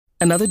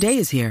Another day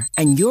is here,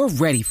 and you're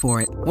ready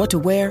for it. What to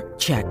wear?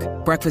 Check.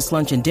 Breakfast,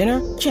 lunch, and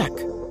dinner? Check.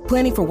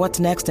 Planning for what's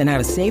next and how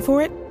to save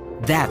for it?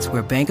 That's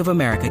where Bank of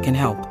America can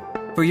help.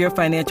 For your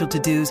financial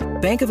to-dos,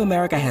 Bank of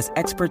America has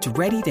experts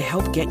ready to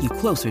help get you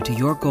closer to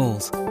your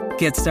goals.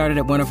 Get started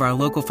at one of our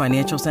local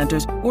financial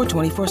centers or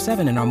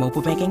 24/7 in our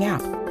mobile banking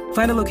app.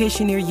 Find a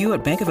location near you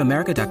at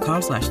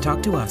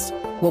bankofamerica.com/talktous.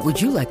 What would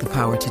you like the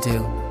power to do?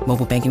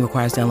 Mobile banking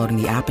requires downloading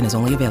the app and is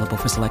only available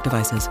for select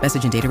devices.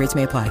 Message and data rates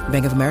may apply.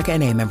 Bank of America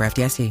N.A., member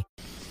FDIC.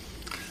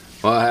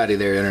 Well, howdy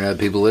there, Internet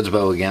people. It's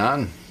Bo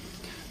again.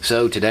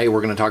 So today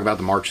we're going to talk about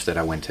the march that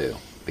I went to,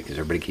 because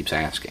everybody keeps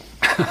asking.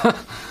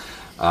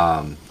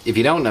 If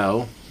you don't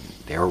know,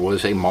 there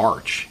was a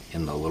march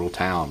in the little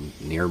town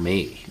near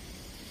me.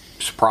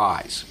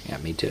 Surprise. Yeah,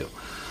 me too.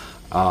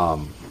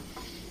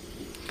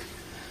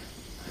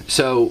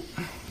 So,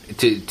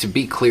 to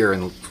be clear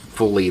and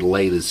fully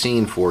lay the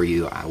scene for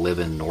you, I live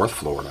in North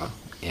Florida,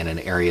 in an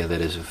area that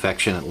is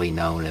affectionately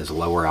known as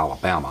Lower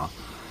Alabama.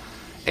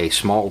 A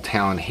small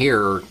town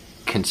here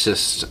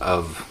consists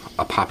of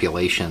a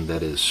population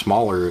that is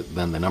smaller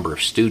than the number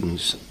of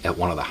students at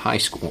one of the high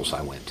schools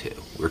I went to.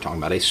 We're talking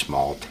about a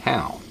small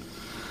town.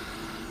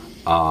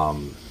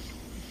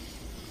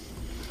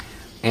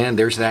 And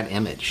there's that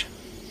image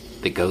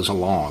that goes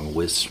along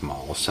with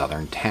small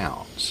southern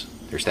towns.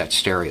 There's that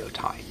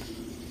stereotype.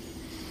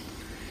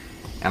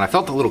 And I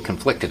felt a little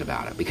conflicted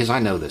about it because I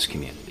know this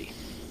community.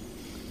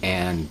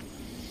 And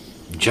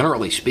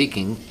generally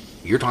speaking,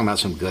 you're talking about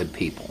some good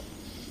people.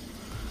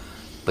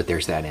 But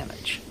there's that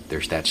image.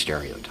 There's that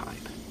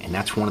stereotype. And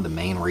that's one of the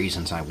main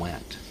reasons I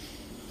went.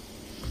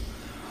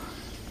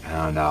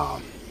 And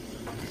I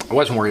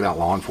wasn't worried about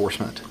law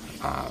enforcement.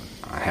 I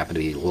happen to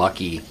be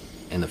lucky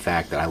in the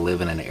fact that I live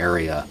in an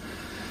area.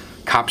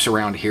 Cops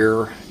around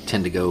here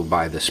tend to go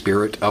by the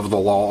spirit of the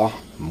law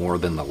more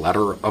than the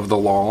letter of the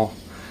law.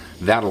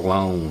 That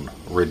alone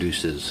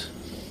reduces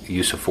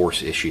use of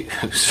force issues.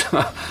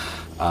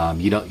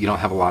 You don't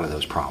have a lot of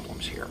those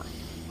problems here.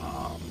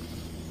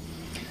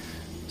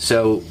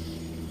 So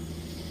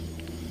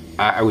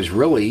I was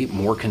really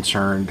more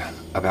concerned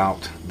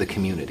about the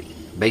community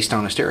based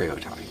on a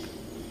stereotype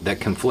that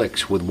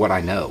conflicts with what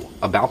I know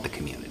about the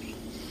community.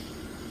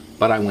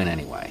 But I went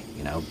anyway,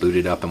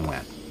 booted up and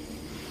went.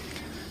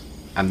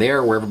 I'm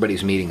there where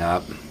everybody's meeting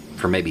up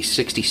for maybe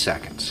 60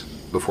 seconds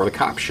before the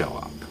cops show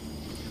up.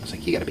 I was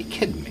like, you gotta be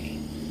kidding me.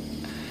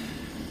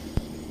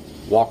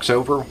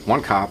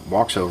 One cop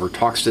walks over,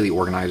 talks to the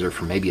organizer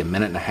for maybe a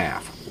minute and a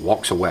half,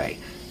 walks away.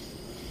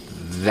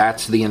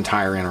 That's the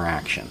entire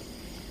interaction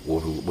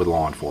with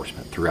law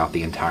enforcement throughout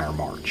the entire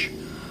march.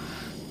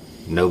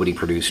 Nobody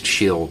produced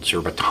shields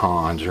or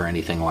batons or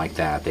anything like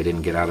that. They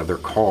didn't get out of their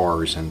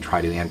cars and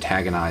try to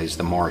antagonize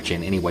the march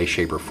in any way,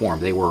 shape, or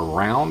form. They were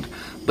around,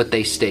 but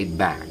they stayed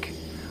back.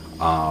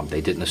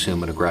 They didn't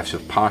assume an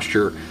aggressive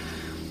posture.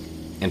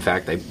 In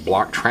fact, they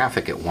blocked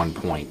traffic at one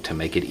point to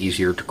make it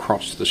easier to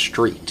cross the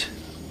street.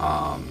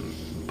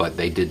 But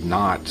they did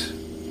not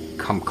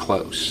come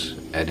close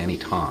at any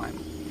time.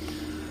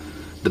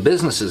 The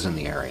businesses in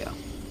the area,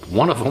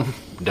 one of them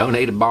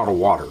donated bottled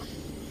water.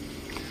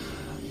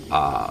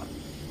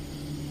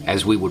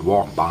 As we would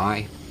walk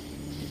by,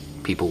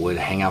 people would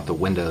hang out the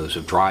windows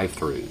of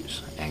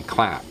drive-thrus and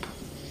clap.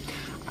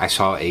 I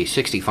saw a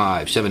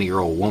 65,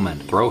 70-year-old woman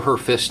throw her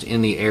fist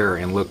in the air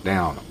and look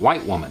down.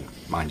 White woman,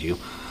 mind you.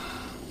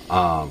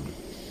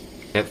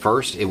 At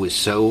first, it was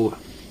so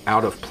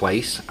out of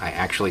place, I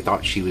actually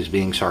thought she was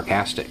being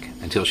sarcastic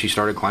until she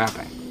started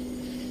clapping.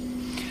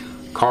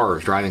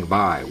 Cars driving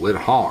by would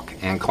honk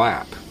and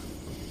clap,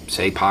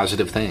 say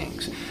positive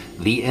things.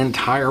 The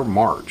entire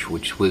march,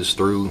 which was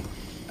through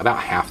about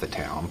half the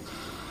town,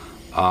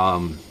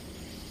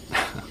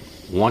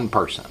 one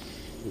person,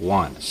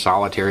 one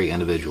solitary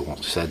individual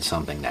said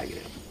something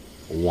negative.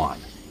 One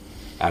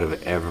out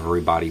of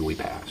everybody we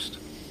passed.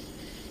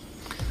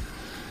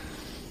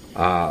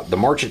 The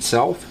march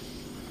itself,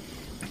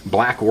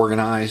 black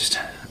organized.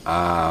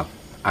 I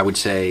would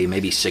say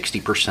maybe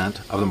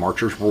 60% of the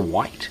marchers were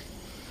white.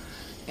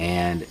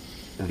 And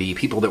the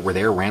people that were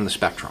there ran the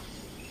spectrum,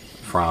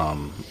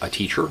 from a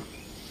teacher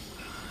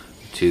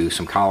to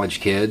some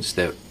college kids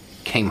that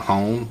came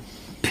home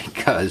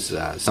because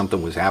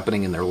something was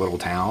happening in their little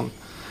town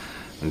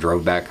and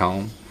drove back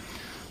home.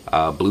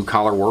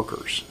 Blue-collar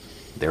workers.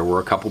 There were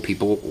a couple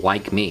people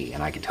like me,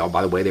 and I could tell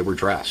by the way they were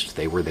dressed.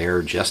 They were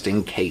there just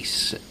in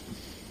case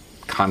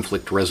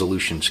conflict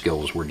resolution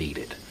skills were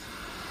needed.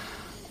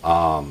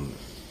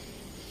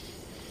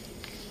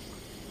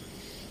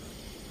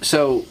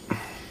 So,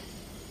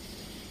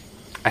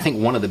 I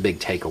think one of the big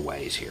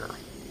takeaways here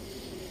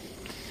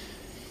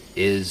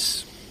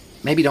is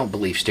maybe don't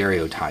believe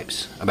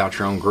stereotypes about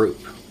your own group,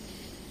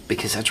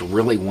 because that's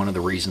really one of the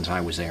reasons I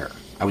was there.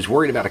 I was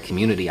worried about a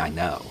community I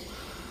know,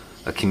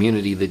 a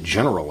community that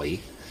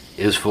generally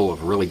is full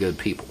of really good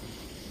people,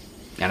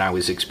 and I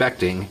was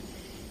expecting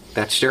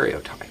that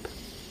stereotype.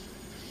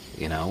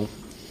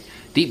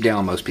 Deep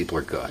down, most people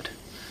are good.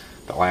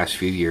 The last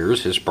few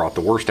years has brought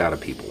the worst out of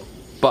people,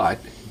 but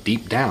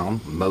deep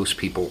down, most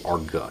people are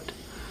good.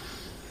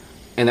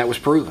 And that was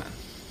proven.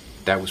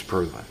 That was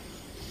proven.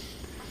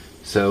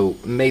 So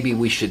maybe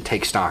we should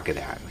take stock of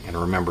that and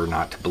remember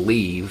not to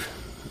believe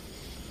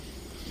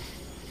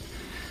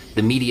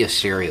the media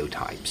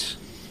stereotypes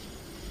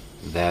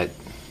that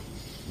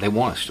they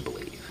want us to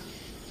believe.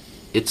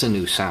 It's a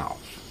new South.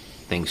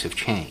 Things have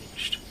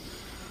changed.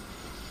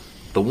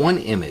 The one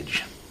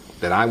image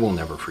that I will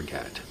never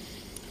forget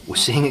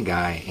was seeing a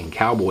guy in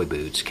cowboy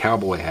boots,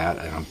 cowboy hat,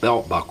 and a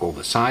belt buckle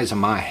the size of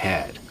my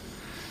head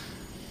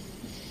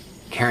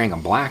carrying a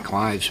Black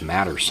Lives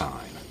Matter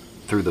sign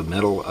through the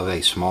middle of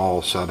a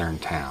small southern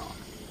town.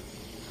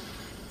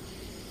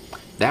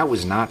 That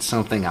was not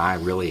something I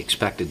really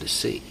expected to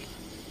see.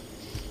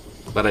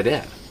 But I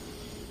did.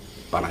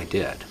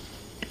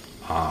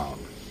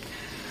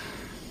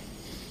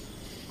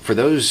 For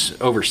those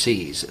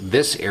overseas,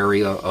 this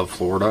area of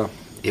Florida,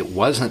 it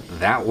wasn't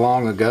that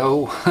long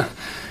ago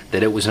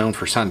that it was known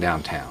for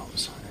sundown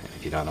towns.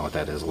 If you don't know what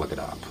that is, look it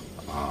up.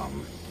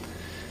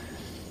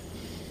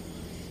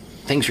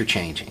 Things are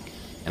changing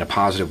in a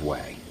positive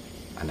way.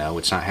 I know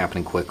it's not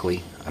happening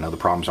quickly. I know the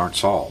problems aren't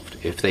solved.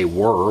 If they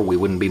were, we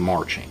wouldn't be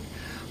marching.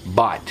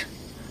 But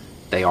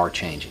they are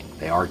changing.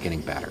 They are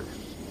getting better.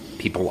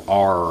 People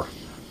are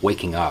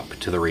waking up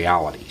to the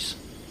realities.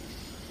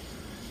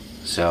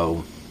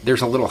 So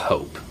there's a little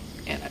hope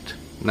in it.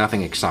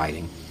 Nothing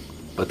exciting,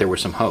 but there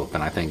was some hope,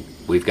 and I think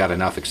we've got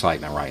enough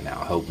excitement right now.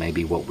 Hope may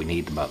be what we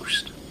need the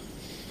most.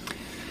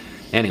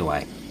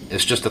 Anyway,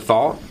 it's just a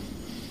thought.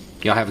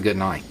 Y'all have a good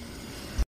night.